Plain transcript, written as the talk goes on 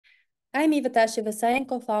I'm Eva Tasheva, Science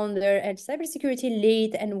co-founder and cybersecurity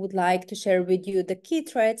lead, and would like to share with you the key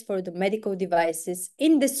threats for the medical devices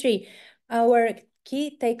industry. Our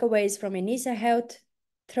key takeaways from ENISA Health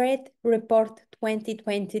Threat Report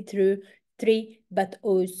 2023, but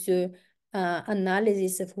also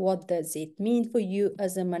analysis of what does it mean for you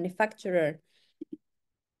as a manufacturer.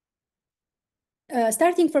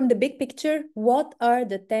 Starting from the big picture, what are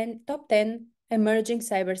the top 10 emerging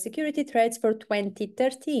cybersecurity threats for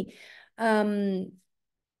 2030?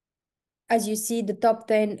 As you see, the top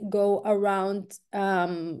 10 go around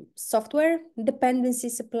software dependency,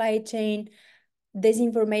 supply chain,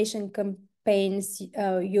 disinformation campaigns.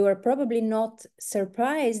 You are probably not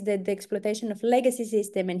surprised that the exploitation of legacy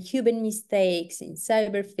system and human mistakes in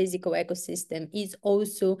cyber physical ecosystem is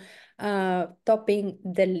also topping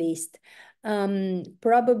the list.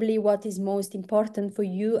 Probably what is most important for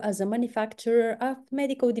you as a manufacturer of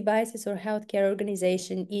medical devices or healthcare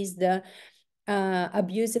organization is the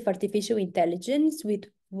abuse of artificial intelligence, which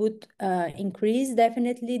would increase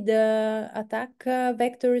definitely the attack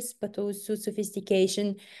vectors, but also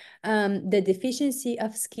sophistication, the deficiency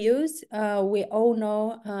of skills. We all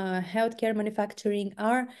know healthcare manufacturing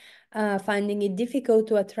are finding it difficult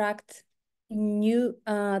to attract new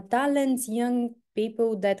talents, young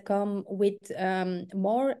people that come with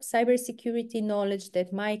more cybersecurity knowledge,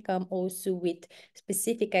 that might come also with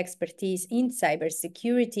specific expertise in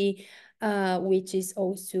cybersecurity, which is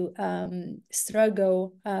also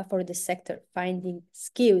struggle for the sector finding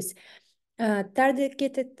skills.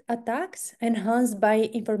 Targeted attacks enhanced by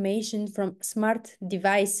information from smart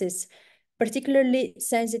devices, particularly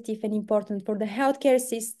sensitive and important for the healthcare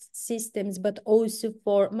systems, but also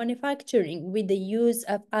for manufacturing with the use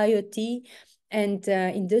of IoT and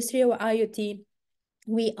industrial IoT.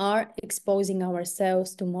 We are exposing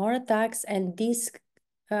ourselves to more attacks, and these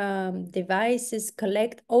devices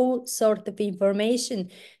collect all sorts of information.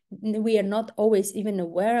 We are not always even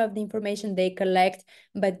aware of the information they collect,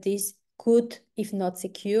 but this could, if not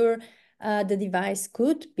secure, the device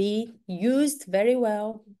could be used very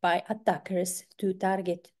well by attackers to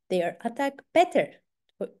target their attack better,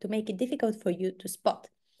 to make it difficult for you to spot.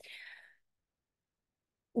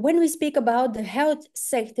 When we speak about the health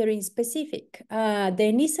sector in specific, the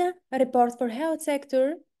ENISA report for health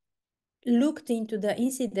sector looked into the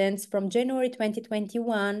incidents from January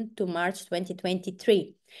 2021 to March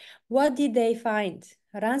 2023. What did they find?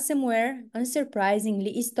 Ransomware,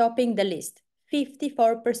 unsurprisingly, is topping the list.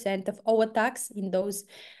 54% of all attacks in those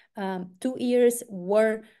 2 years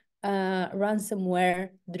were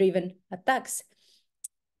ransomware-driven attacks.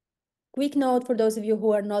 Quick note for those of you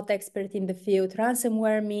who are not expert in the field,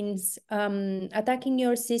 ransomware means attacking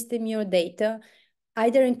your system, your data,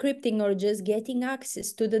 either encrypting or just getting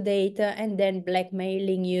access to the data and then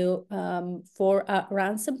blackmailing you for a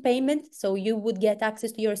ransom payment. So you would get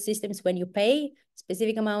access to your systems when you pay a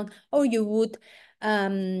specific amount, or you would,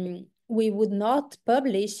 we would not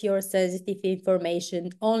publish your sensitive information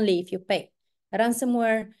only if you pay.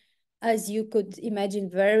 Ransomware, as you could imagine,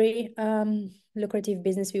 very lucrative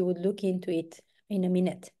business. We would look into it in a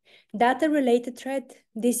minute. Data-related threat,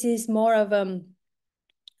 this is more of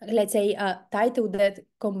let's say a title that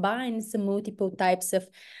combines multiple types of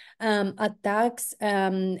attacks,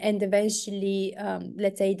 and eventually,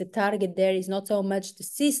 let's say the target there is not so much the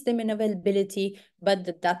system and availability, but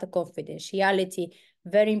the data confidentiality.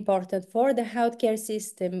 Very important for the healthcare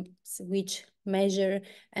systems, which measure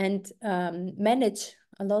and manage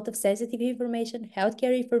a lot of sensitive information,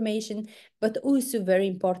 healthcare information, but also very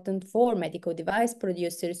important for medical device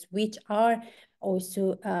producers, which are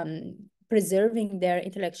also preserving their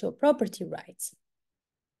intellectual property rights.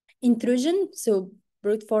 Intrusion, so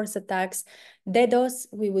brute force attacks. DDoS,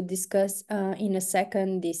 we would discuss in a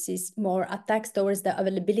second. This is more attacks towards the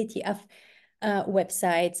availability of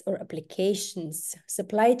websites or applications.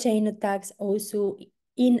 Supply chain attacks also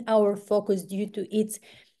in our focus due to its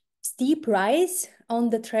steep rise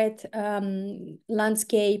on the threat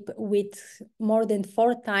landscape, with more than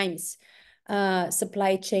 4 times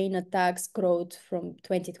supply chain attacks growth from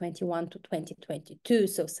 2021 to 2022.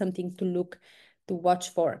 So something to watch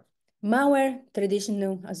for. Malware,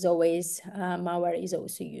 traditional as always, malware is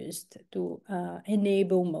also used to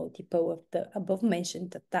enable multiple of the above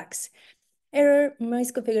mentioned attacks. Error,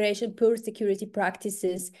 misconfiguration, poor security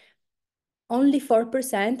practices. Only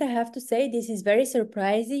 4%, I have to say. This is very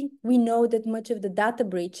surprising. We know that much of the data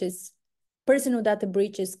breaches, personal data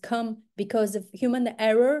breaches, come because of human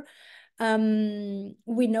error.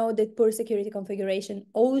 We know that poor security configuration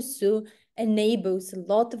also enables a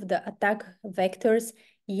lot of the attack vectors,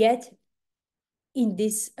 yet in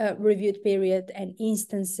this reviewed period and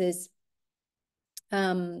instances,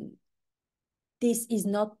 this is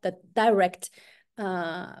not the direct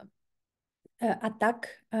attack,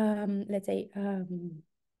 let's say,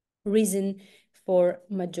 reason for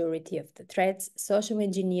majority of the threats. Social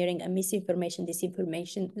engineering and misinformation,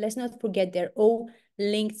 disinformation, let's not forget they're all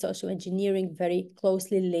linked. Social engineering very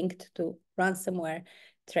closely linked to ransomware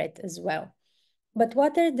threat as well. But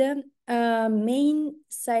what are the main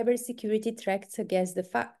cybersecurity threats against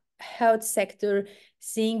the health sector?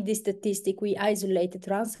 Seeing this statistic, we isolated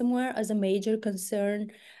ransomware as a major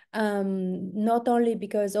concern, not only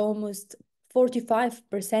because almost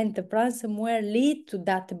 45% of ransomware lead to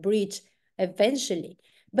data breach eventually,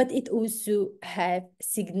 but it also have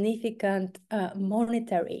significant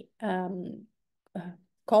monetary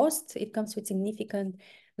costs. It comes with significant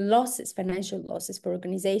losses, financial losses for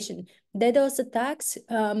organization. DDoS attacks,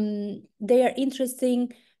 they are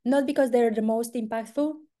interesting not because they're the most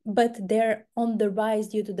impactful, but they're on the rise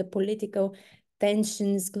due to the political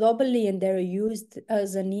tensions globally, and they're used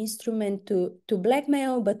as an instrument to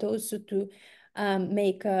blackmail, but also to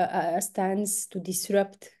make a stance to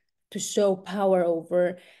disrupt, to show power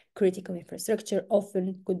over critical infrastructure.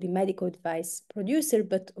 Often could be medical device producer,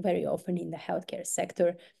 but very often in the healthcare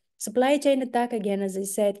sector. Supply chain attack, again, as I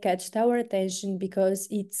said, catched our attention because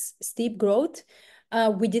it's steep growth.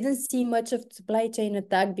 We didn't see much of supply chain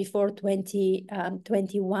attack before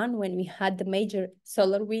 2021 when we had the major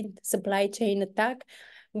SolarWind supply chain attack,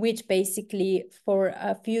 which basically for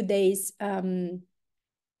a few days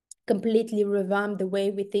completely revamped the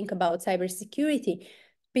way we think about cybersecurity,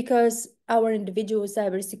 because our individual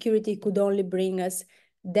cybersecurity could only bring us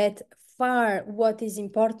that far. What is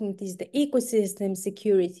important is the ecosystem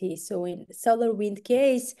security. So in SolarWind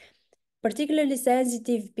case, particularly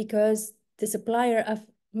sensitive because the supplier of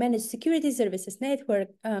managed security services network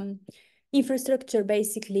infrastructure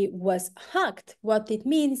basically was hacked. What it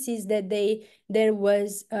means is that there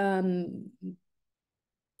was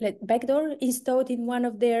backdoor installed in one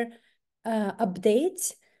of their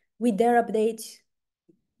updates. With their updates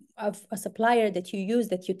of a supplier that you use,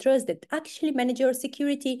 that you trust, that actually manage your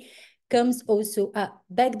security, comes also a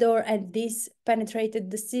backdoor, and this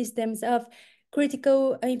penetrated the systems of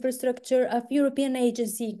critical infrastructure of European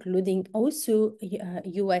agency, including also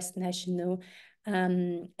US national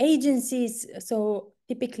agencies. So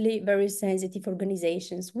typically very sensitive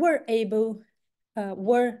organizations were able,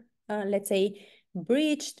 let's say,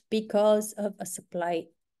 breached because of a supply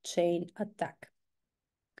chain attack.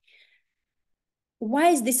 Why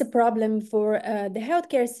is this a problem for the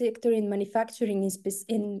healthcare sector in manufacturing,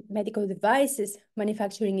 in medical devices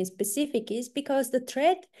manufacturing in specific? Is because the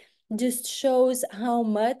threat just shows how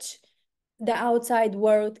much the outside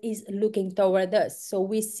world is looking toward us. So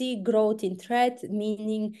we see growth in threat,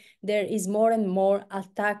 meaning there is more and more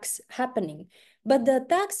attacks happening. But the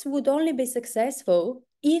attacks would only be successful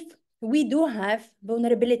if we do have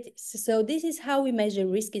vulnerabilities. So this is how we measure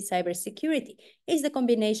risk in cybersecurity. Is the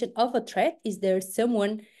combination of a threat, is there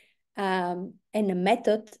someone and a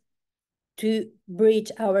method to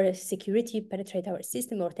breach our security, penetrate our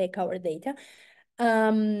system, or take our data,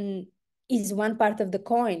 is one part of the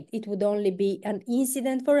coin. It would only be an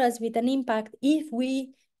incident for us with an impact if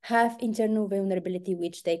we have internal vulnerability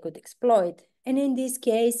which they could exploit. And in this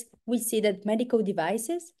case, we see that medical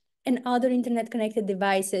devices and other internet-connected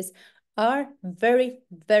devices are very,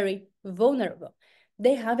 very vulnerable.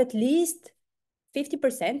 They have at least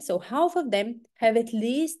 50%, so half of them have at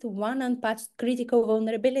least one unpatched critical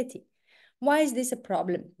vulnerability. Why is this a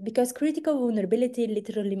problem? Because critical vulnerability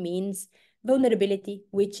literally means vulnerability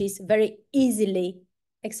which is very easily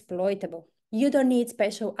exploitable. You don't need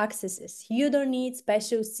special accesses. You don't need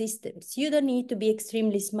special systems. You don't need to be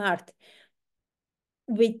extremely smart.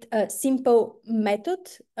 With a simple method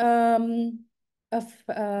of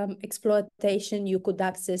exploitation, you could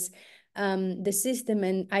access the system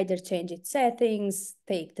and either change its settings,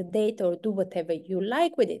 take the data, or do whatever you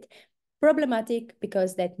like with it. Problematic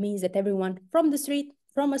because that means that everyone from the street,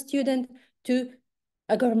 from a student to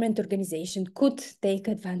a government organization, could take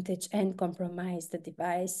advantage and compromise the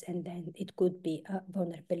device, and then it could be a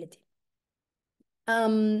vulnerability.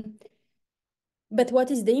 But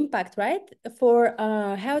what is the impact, right? For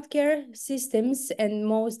healthcare systems, and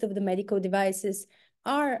most of the medical devices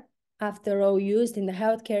are, after all, used in the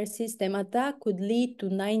healthcare system, attack could lead to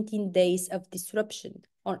 19 days of disruption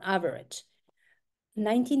on average.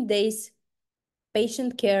 19 days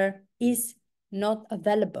patient care is not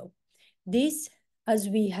available. This, as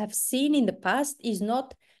we have seen in the past, is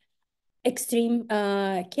not extreme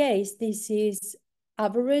case. This is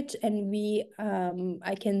average, and we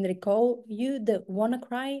I can recall you the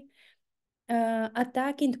WannaCry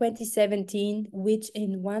attack in 2017, which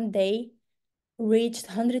in one day reached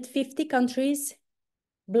 150 countries,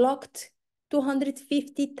 blocked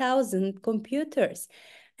 250,000 computers.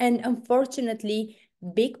 And unfortunately,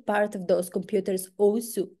 big part of those computers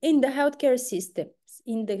also in the healthcare systems,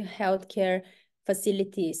 in the healthcare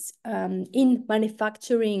facilities, in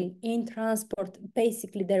manufacturing, in transport.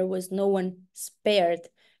 Basically, there was no one spared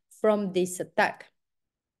from this attack.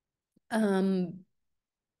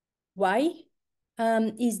 Why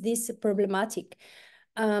is this problematic?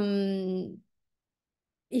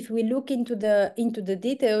 If we look into the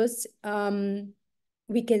details,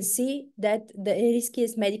 we can see that the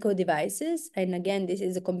riskiest medical devices, and again, this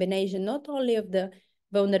is a combination not only of the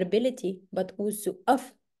vulnerability, but also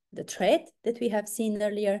of the threat that we have seen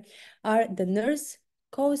earlier, are the nurse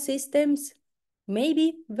call systems,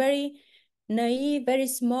 maybe very naive, very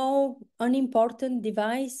small, unimportant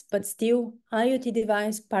device, but still IoT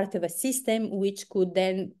device, part of a system, which could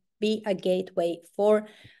then be a gateway for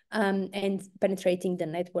and penetrating the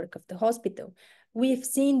network of the hospital. We've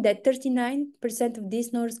seen that 39% of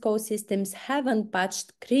these nurse call systems have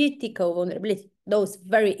unpatched critical vulnerability, those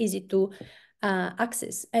very easy to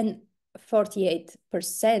access, and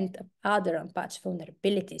 48% of other unpatched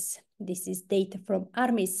vulnerabilities. This is data from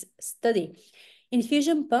Army's study.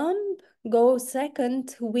 Infusion pump goes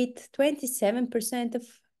second with 27% of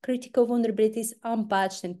critical vulnerabilities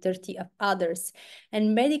unpatched and 30 of others.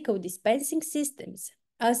 And medical dispensing systems,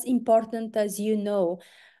 as important as you know,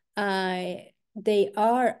 they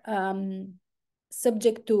are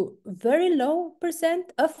subject to very low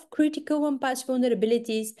percent of critical unpatched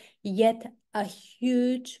vulnerabilities, yet a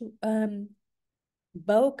huge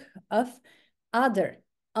bulk of other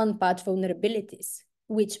unpatched vulnerabilities,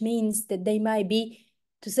 which means that they might be,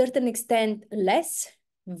 to a certain extent, less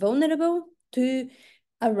vulnerable to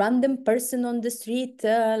a random person on the street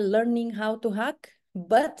learning how to hack,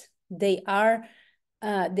 but they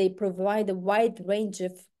provide a wide range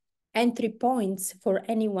of entry points for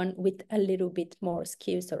anyone with a little bit more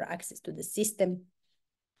skills or access to the system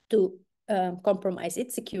to compromise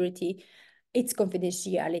its security, its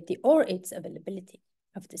confidentiality, or its availability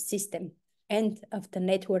of the system and of the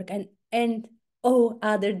network and all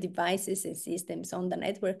other devices and systems on the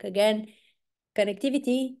network. Again,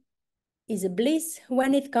 connectivity is a bliss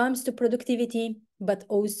when it comes to productivity, but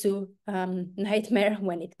also nightmare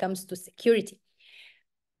when it comes to security.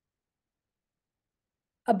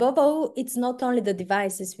 Above all, it's not only the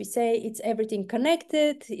devices. We say it's everything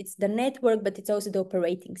connected, it's the network, but it's also the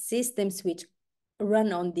operating systems which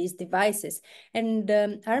run on these devices. And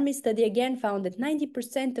the Army study again found that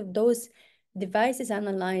 90% of those devices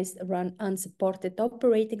analyzed run unsupported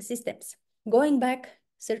operating systems. Circling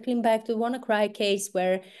back to WannaCry case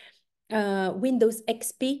where Windows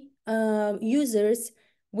XP users,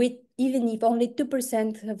 with even if only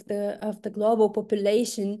 2% of the global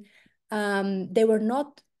population, they were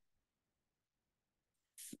not,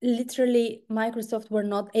 literally Microsoft were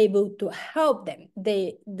not able to help them.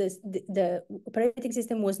 The operating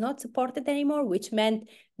system was not supported anymore, which meant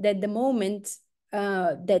that the moment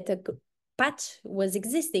that a patch was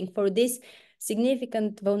existing for this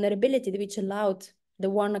significant vulnerability, which allowed the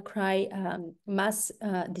WannaCry mass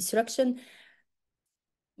destruction,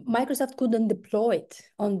 Microsoft couldn't deploy it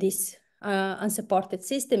on these unsupported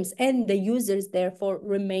systems, and the users therefore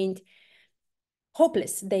remained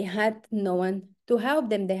hopeless. They had no one to help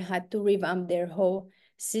them. They had to revamp their whole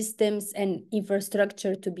systems and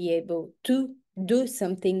infrastructure to be able to do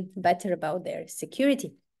something better about their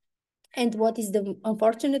security. And what is the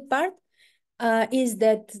unfortunate part is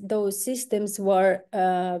that those systems were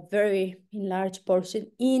very in large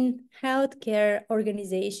portion in healthcare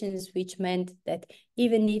organizations, which meant that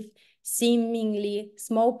even if seemingly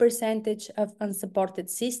small percentage of unsupported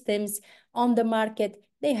systems on the market,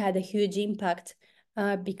 they had a huge impact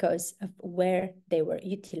because of where they were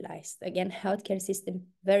utilized. Again, healthcare system,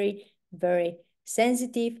 very, very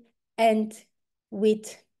sensitive and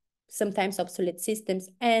with sometimes obsolete systems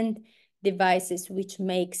and devices, which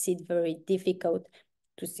makes it very difficult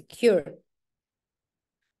to secure.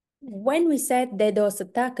 When we said DDoS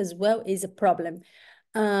attack as well is a problem,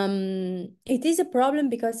 it is a problem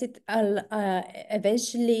because it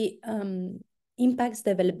eventually impacts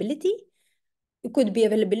the availability. It could be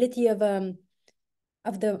availability of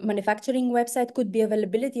the manufacturing website, could be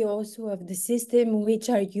availability also of the system which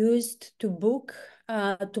are used to book,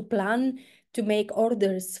 to plan, to make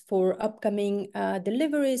orders for upcoming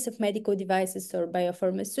deliveries of medical devices or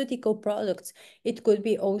biopharmaceutical products. It could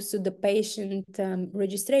be also the patient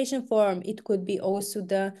registration form. It could be also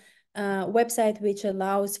the website which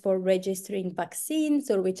allows for registering vaccines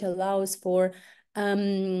or which allows for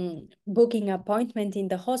booking appointment in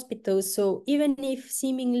the hospital. So even if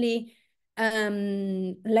seemingly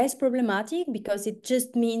less problematic because it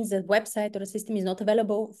just means that website or a system is not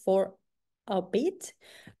available for a bit.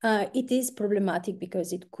 It is problematic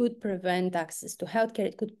because it could prevent access to healthcare.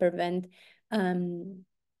 It could prevent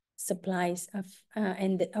supplies of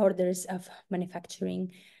and the orders of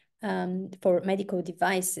manufacturing for medical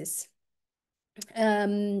devices.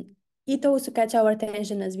 It also catch our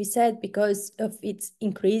attention, as we said, because of its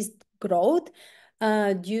increased growth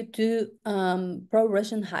due to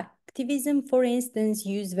pro-Russian activism, for instance,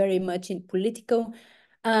 used very much in political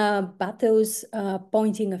battles,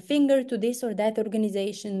 pointing a finger to this or that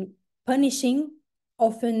organization, punishing.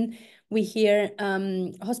 Often we hear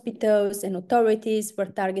hospitals and authorities were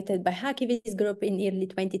targeted by hacktivist group in early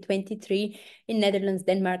 2023 in Netherlands,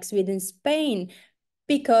 Denmark, Sweden, Spain,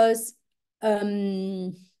 because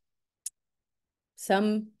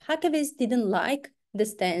some hacktivists didn't like the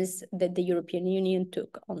stance that the European Union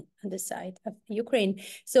took on the side of Ukraine.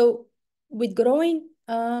 So with growing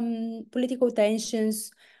political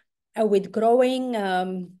tensions, with growing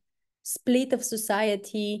split of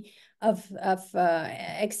society, of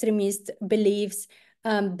extremist beliefs,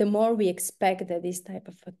 the more we expect that this type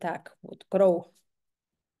of attack would grow.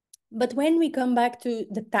 But when we come back to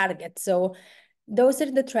the target, so those are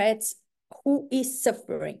the threats. Who is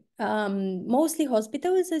suffering? Mostly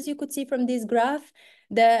hospitals, as you could see from this graph.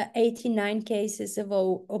 The 89 cases of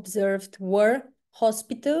observed were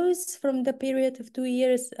hospitals from the period of 2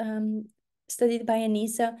 years studied by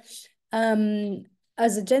ENISA.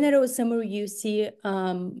 As a general summary, you see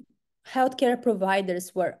healthcare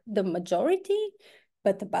providers were the majority,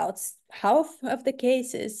 but about half of the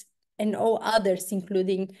cases, and all others,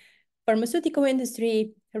 including pharmaceutical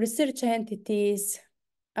industry, research entities,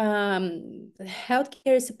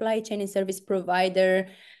 healthcare supply chain and service provider,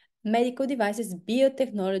 medical devices,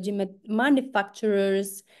 biotechnology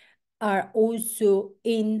manufacturers are also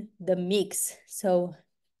in the mix. So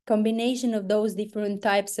combination of those different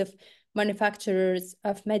types of manufacturers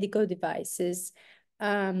of medical devices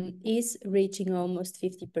is reaching almost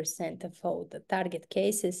 50% of all the target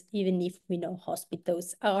cases, even if we know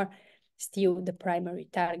hospitals are still the primary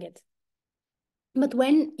target. But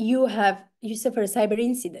when you suffer a cyber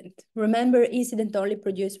incident, remember, incident only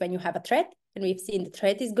produced when you have a threat, and we've seen the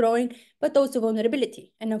threat is growing, but also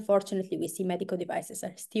vulnerability. And unfortunately, we see medical devices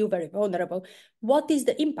are still very vulnerable. What is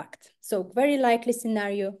the impact? So very likely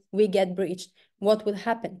scenario, we get breached. What would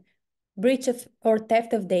happen? Breach of or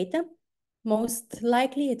theft of data? Most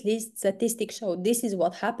likely, at least statistics show this is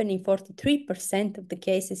what happened in 43% of the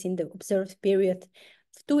cases in the observed period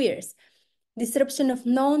of 2 years. Disruption of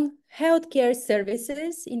non-healthcare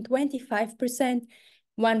services in 25%.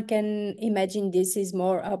 One can imagine this is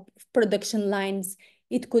more of production lines.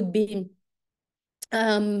 It could be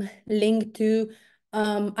linked to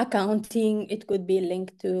accounting. It could be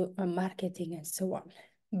linked to marketing and so on.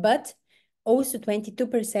 But also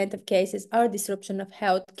 22% of cases are disruption of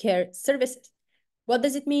healthcare services. What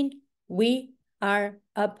does it mean? We are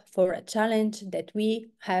up for a challenge that we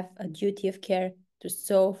have a duty of care to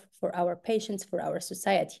solve for our patients, for our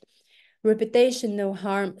society. Reputation, no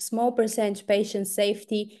harm, small percentage patient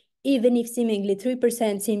safety, even if seemingly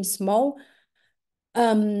 3% seems small,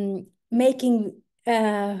 making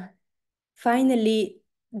finally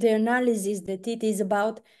the analysis that it is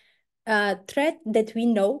about a threat that we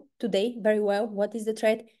know today very well. What is the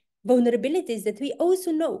threat? Vulnerabilities that we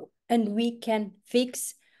also know and we can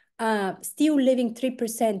fix. Still leaving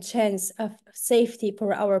 3% chance of safety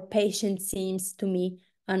for our patients seems to me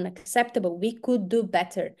unacceptable. We could do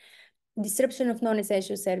better. Disruption of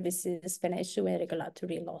non-essential services, financial and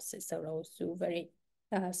regulatory losses are also very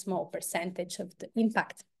small percentage of the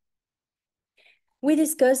impact. We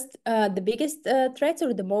discussed the biggest threats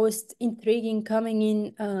or the most intriguing coming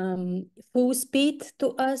in full speed to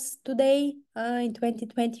us today in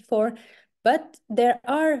 2024, but there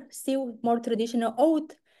are still more traditional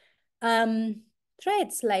old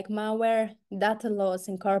threats like malware, data loss,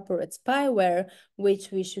 and corporate spyware,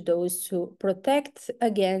 which we should also protect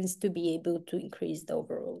against to be able to increase the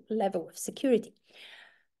overall level of security.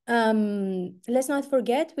 Let's not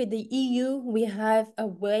forget, with the EU, we have a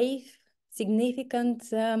wave, significant,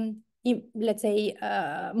 let's say,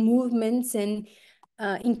 movements and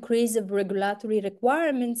increase of regulatory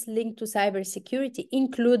requirements linked to cybersecurity,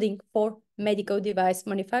 including for medical device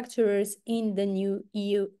manufacturers in the new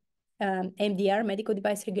EU MDR, medical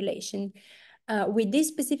device regulation. With these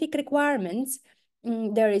specific requirements,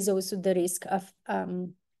 there is also the risk of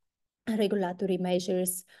regulatory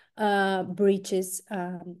measures, breaches,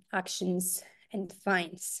 actions, and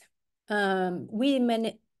fines.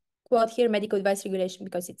 We quote here medical device regulation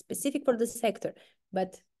because it's specific for the sector,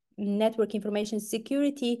 but network information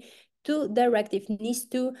security 2 directive,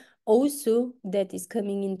 NIS2, also that is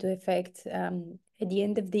coming into effect at the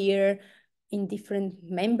end of the year in different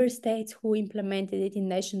member states who implemented it in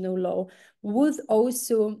national law, would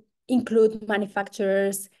also include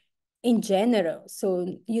manufacturers in general. So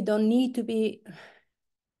you don't need to be,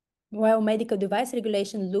 well, medical device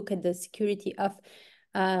regulation look at the security of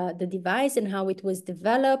the device and how it was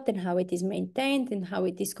developed and how it is maintained and how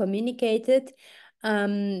it is communicated.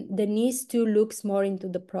 The NIS2 looks more into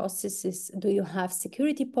the processes. Do you have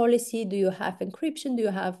security policy? Do you have encryption? Do you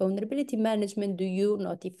have vulnerability management? Do you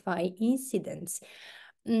notify incidents?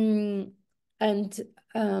 And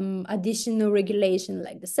additional regulation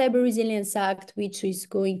like the Cyber Resilience Act, which is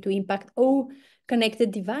going to impact all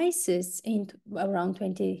connected devices in around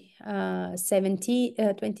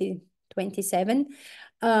 2027.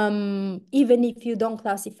 Even if you don't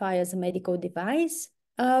classify as a medical device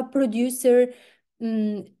producer,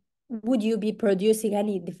 would you be producing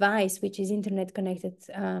any device which is internet connected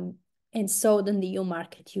and sold on the EU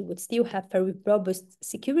market? You would still have very robust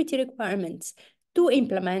security requirements to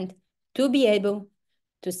implement, to be able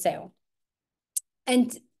to sell.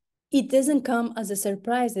 And it doesn't come as a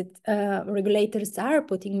surprise that regulators are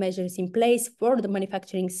putting measures in place for the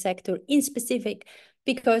manufacturing sector in specific,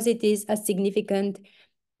 because it is a significant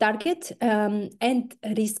target and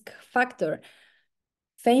risk factor.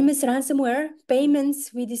 Famous ransomware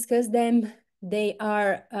payments, we discussed them, they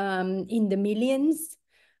are in the millions,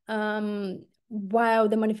 while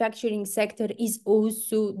the manufacturing sector is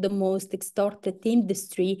also the most extorted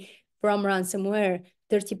industry from ransomware.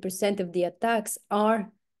 30% of the attacks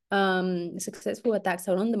are successful attacks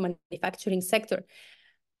are on the manufacturing sector.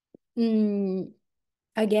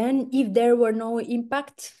 Again, if there were no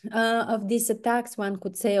impact of these attacks, one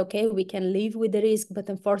could say, okay, we can live with the risk, but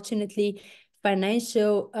unfortunately,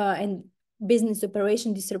 financial and business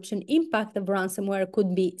operation disruption impact of ransomware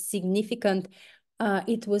could be significant.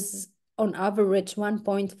 It was on average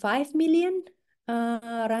 1.5 million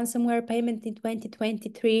ransomware payment in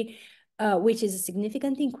 2023, which is a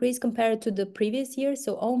significant increase compared to the previous year,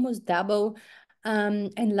 so almost double.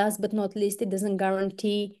 And last but not least, it doesn't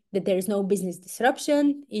guarantee that there is no business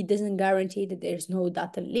disruption. It doesn't guarantee that there's no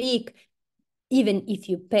data leak, even if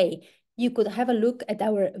you pay. You could have a look at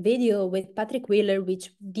our video with Patrick Wheeler,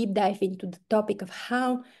 which deep dive into the topic of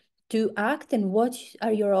how to act and what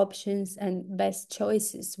are your options and best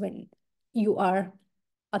choices when you are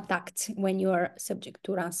attacked, when you are subject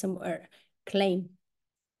to ransomware claim.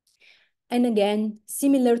 And again,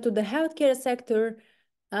 similar to the healthcare sector,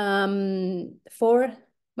 for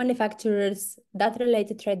manufacturers,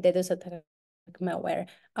 that-related threat, DDoS attack, malware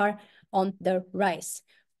are on the rise.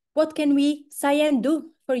 What can we, Cyan,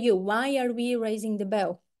 do for you? Why are we raising the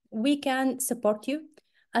bell? We can support you,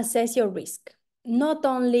 assess your risk, not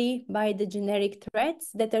only by the generic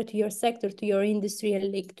threats that are to your sector, to your industry,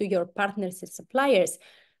 and linked to your partners and suppliers,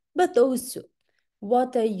 but also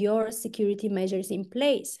what are your security measures in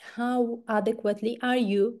place? How adequately are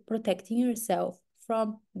you protecting yourself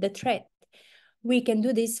from the threat? We can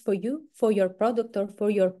do this for you, for your product, or for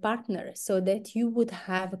your partner, so that you would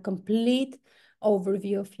have a complete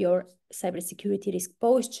overview of your cybersecurity risk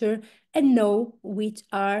posture and know which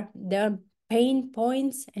are the pain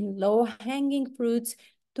points and low-hanging fruits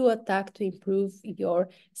to attack to improve your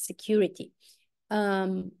security.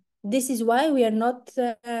 This is why we are not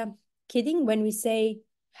kidding when we say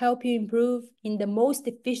help you improve in the most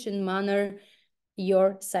efficient manner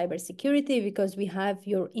your cybersecurity, because we have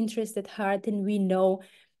your interest at heart and we know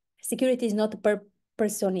security is not a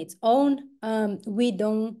purpose on its own. We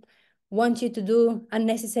don't want you to do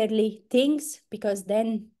unnecessarily things, because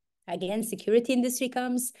then again, security industry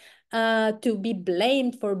comes to be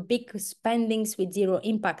blamed for big spendings with zero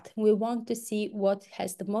impact. We want to see what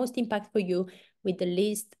has the most impact for you with the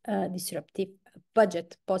least disruptive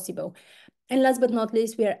budget possible. And last but not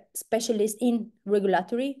least, we are specialists in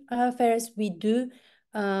regulatory affairs. We do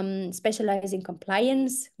specialize in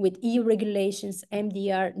compliance with EU regulations,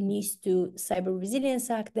 MDR, NIS2, Cyber Resilience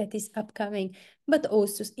Act that is upcoming, but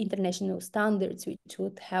also international standards, which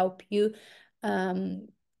would help you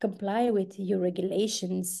comply with your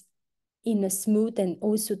regulations in a smooth and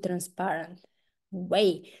also transparent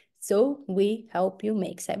way. So we help you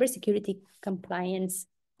make cybersecurity compliance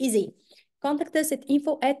easy. Contact us at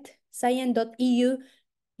info@cyan.eu.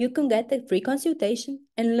 You can get a free consultation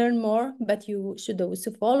and learn more, but you should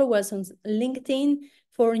also follow us on LinkedIn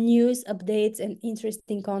for news, updates, and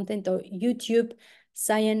interesting content, or YouTube,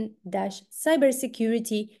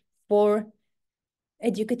 Cyan-cybersecurity, for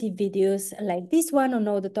educative videos like this one on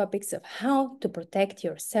all the topics of how to protect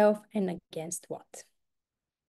yourself and against what.